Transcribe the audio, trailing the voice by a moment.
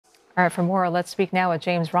All right, for more, let's speak now with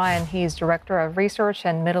James Ryan. He's Director of Research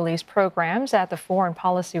and Middle East Programs at the Foreign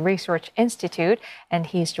Policy Research Institute, and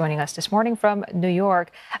he's joining us this morning from New York.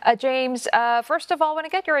 James, first of all, I want to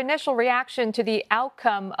get your initial reaction to the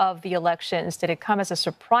outcome of the elections. Did it come as a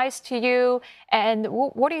surprise to you? And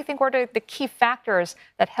what do you think were the key factors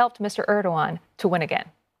that helped Mr. Erdogan to win again?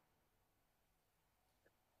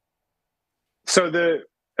 So the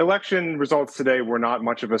election results today were not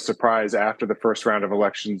much of a surprise after the first round of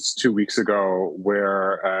elections 2 weeks ago,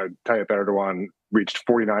 where Tayyip Erdogan reached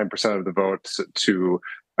 49% of the votes to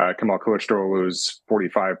Kemal Kılıçdaroğlu's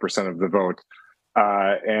 45% of the vote.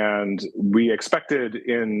 And we expected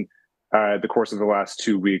in the course of the last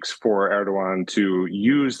 2 weeks for Erdogan to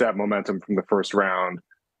use that momentum from the first round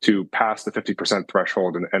to pass the 50%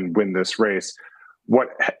 threshold and win this race. What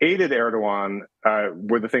aided Erdogan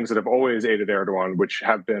were the things that have always aided Erdogan, which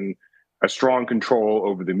have been a strong control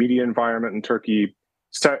over the media environment in Turkey,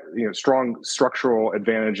 strong structural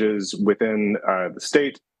advantages within the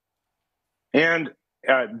state. And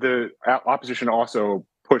the opposition also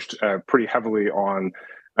pushed pretty heavily on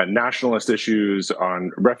nationalist issues,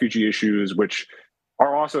 on refugee issues, which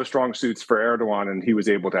are also strong suits for Erdogan, and he was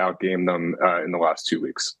able to outgame them in the last 2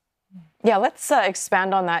 weeks. Yeah, let's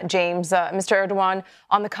expand on that, James. Mr. Erdogan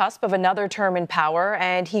on the cusp of another term in power,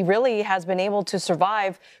 and he really has been able to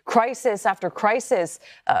survive crisis after crisis,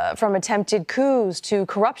 from attempted coups to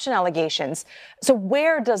corruption allegations. So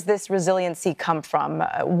where does this resiliency come from?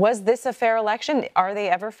 Was this a fair election? Are they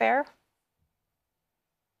ever fair?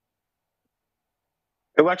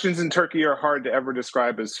 Elections in Turkey are hard to ever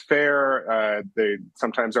describe as fair. They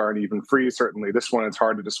sometimes aren't even free. Certainly this one is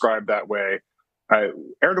hard to describe that way.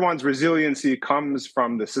 Erdogan's resiliency comes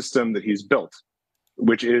from the system that he's built,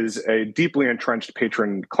 which is a deeply entrenched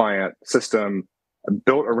patron-client system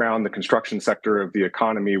built around the construction sector of the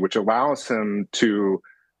economy, which allows him to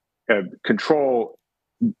control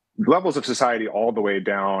levels of society all the way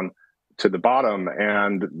down to the bottom.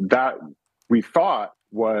 And that, we thought,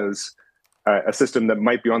 was a system that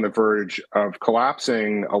might be on the verge of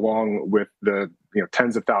collapsing, along with the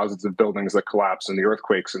tens of thousands of buildings that collapsed in the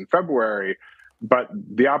earthquakes in February. But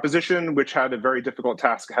the opposition, which had a very difficult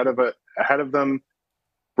task ahead of them,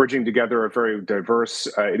 bridging together a very diverse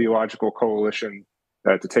ideological coalition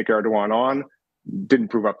to take Erdogan on, didn't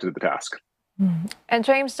prove up to the task. And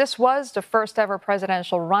James, this was the first ever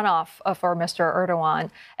presidential runoff for Mr. Erdogan,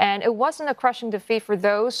 and it wasn't a crushing defeat for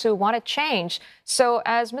those who wanted change. So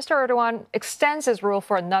as Mr. Erdogan extends his rule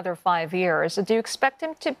for another 5 years, do you expect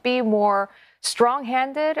him to be more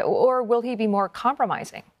strong-handed, or will he be more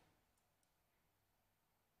compromising?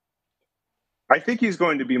 I think he's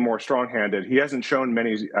going to be more strong-handed. He hasn't shown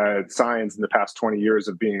many signs in the past 20 years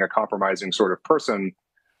of being a compromising sort of person.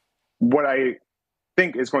 What I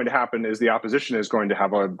think is going to happen is the opposition is going to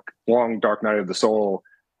have a long, dark night of the soul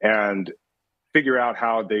and figure out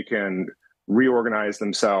how they can reorganize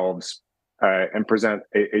themselves and present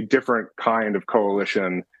a different kind of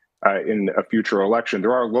coalition in a future election.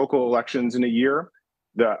 There are local elections in a year.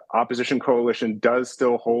 The opposition coalition does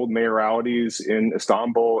still hold mayoralities in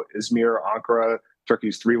Istanbul, Izmir, Ankara,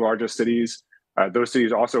 Turkey's 3 largest cities. Those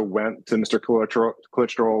cities also went to Mr.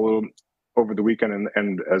 Kılıçdaroğlu over the weekend,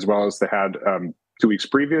 and as well as they had 2 weeks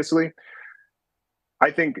previously.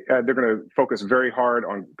 I think they're going to focus very hard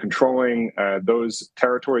on controlling those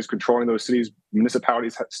territories, controlling those cities.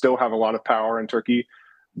 Municipalities still have a lot of power in Turkey,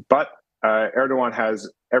 but Erdogan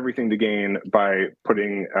has everything to gain by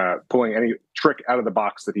pulling any trick out of the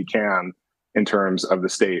box that he can in terms of the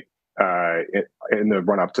state in the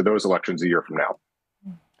run-up to those elections a year from now.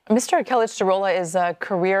 Mr. Kılıçdaroğlu is a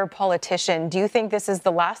career politician. Do you think this is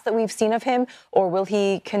the last that we've seen of him, or will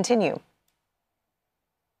he continue?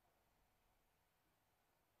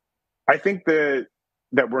 I think that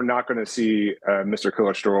we're not going to see Mr.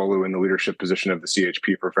 Kılıçdaroğlu in the leadership position of the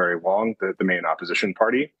CHP for very long, the main opposition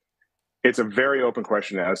party. It's a very open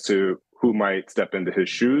question as to who might step into his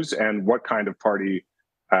shoes and what kind of party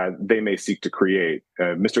they may seek to create.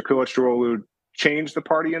 Mr. Kılıçdaroğlu changed the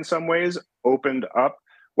party in some ways, opened up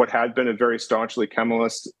what had been a very staunchly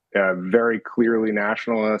Kemalist, very clearly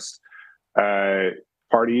nationalist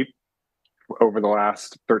party over the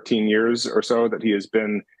last 13 years or so that he has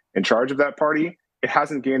been in charge of that party. It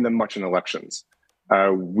hasn't gained them much in elections.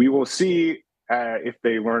 We will see if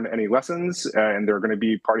they learn any lessons, and there are going to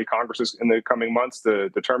be party congresses in the coming months to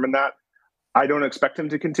determine that. I don't expect him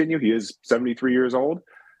to continue. He is 73 years old,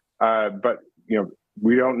 but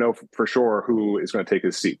we don't know for sure who is going to take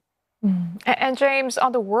his seat. And James,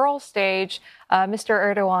 on the world stage, Mr.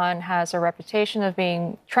 Erdogan has a reputation of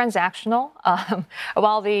being transactional,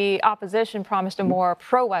 while the opposition promised a more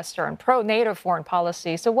pro-Western, pro-NATO foreign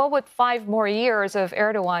policy. So what would 5 more years of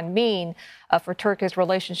Erdogan mean for Turkey's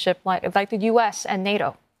relationship like the U.S. and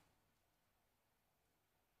NATO?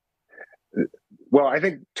 Well, I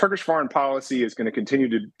think Turkish foreign policy is going to continue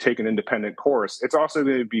to take an independent course. It's also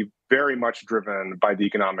going to be very much driven by the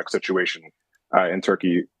economic situation in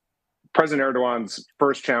Turkey. President Erdogan's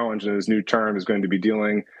first challenge in his new term is going to be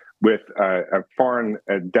dealing with a foreign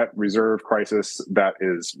debt reserve crisis that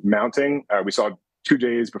is mounting. We saw 2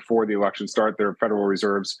 days before the election start, their federal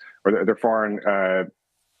reserves or their foreign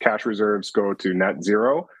cash reserves go to net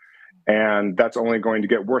zero. And that's only going to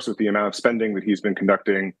get worse with the amount of spending that he's been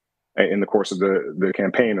conducting in the course of the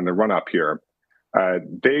campaign and the run-up here.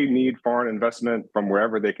 They need foreign investment from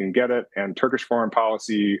wherever they can get it. And Turkish foreign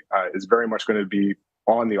policy is very much going to be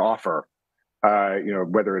on the offer,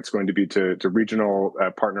 whether it's going to be to regional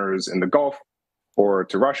partners in the Gulf or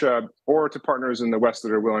to Russia or to partners in the West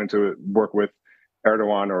that are willing to work with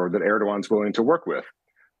Erdogan or that Erdogan's willing to work with.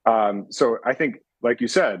 So I think, like you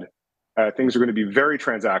said, things are going to be very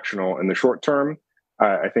transactional in the short term.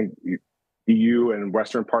 I think EU and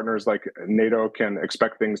Western partners like NATO can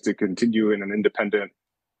expect things to continue in an independent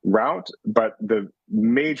route. But the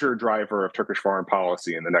major driver of Turkish foreign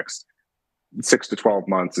policy in the next 6 to 12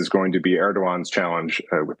 months is going to be Erdogan's challenge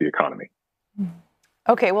with the economy.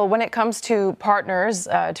 Okay, well, when it comes to partners,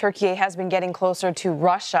 Turkey has been getting closer to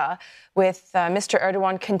Russia with Mr.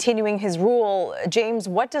 Erdogan continuing his rule. James,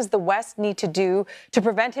 what does the West need to do to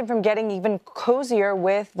prevent him from getting even cozier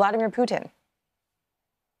with Vladimir Putin?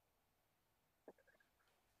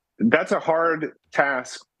 That's a hard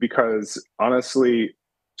task because, honestly,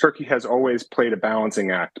 Turkey has always played a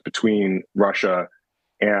balancing act between Russia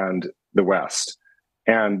and the West.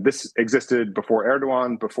 And this existed before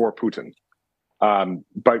Erdogan, before Putin.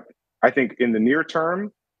 But I think in the near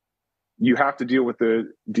term, you have to deal with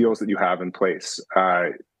the deals that you have in place.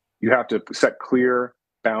 You have to set clear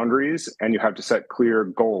boundaries and you have to set clear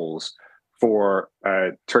goals for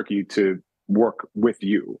Turkey to work with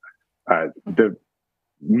you. The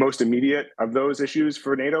most immediate of those issues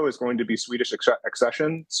for NATO is going to be Swedish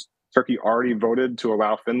accession. Turkey already voted to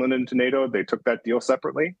allow Finland into NATO. They took that deal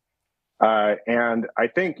separately. And I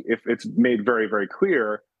think if it's made very, very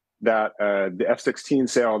clear that the F-16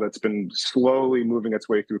 sale that's been slowly moving its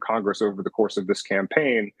way through Congress over the course of this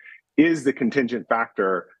campaign is the contingent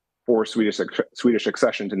factor for Swedish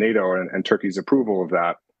accession to NATO and Turkey's approval of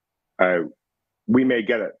that, we may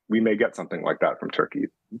get it. We may get something like that from Turkey.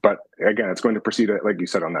 But again, it's going to proceed, like you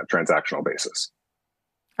said, on that transactional basis.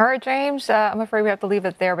 All right, James, I'm afraid we have to leave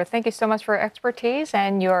it there, but thank you so much for your expertise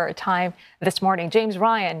and your time this morning. James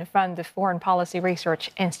Ryan from the Foreign Policy Research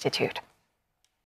Institute.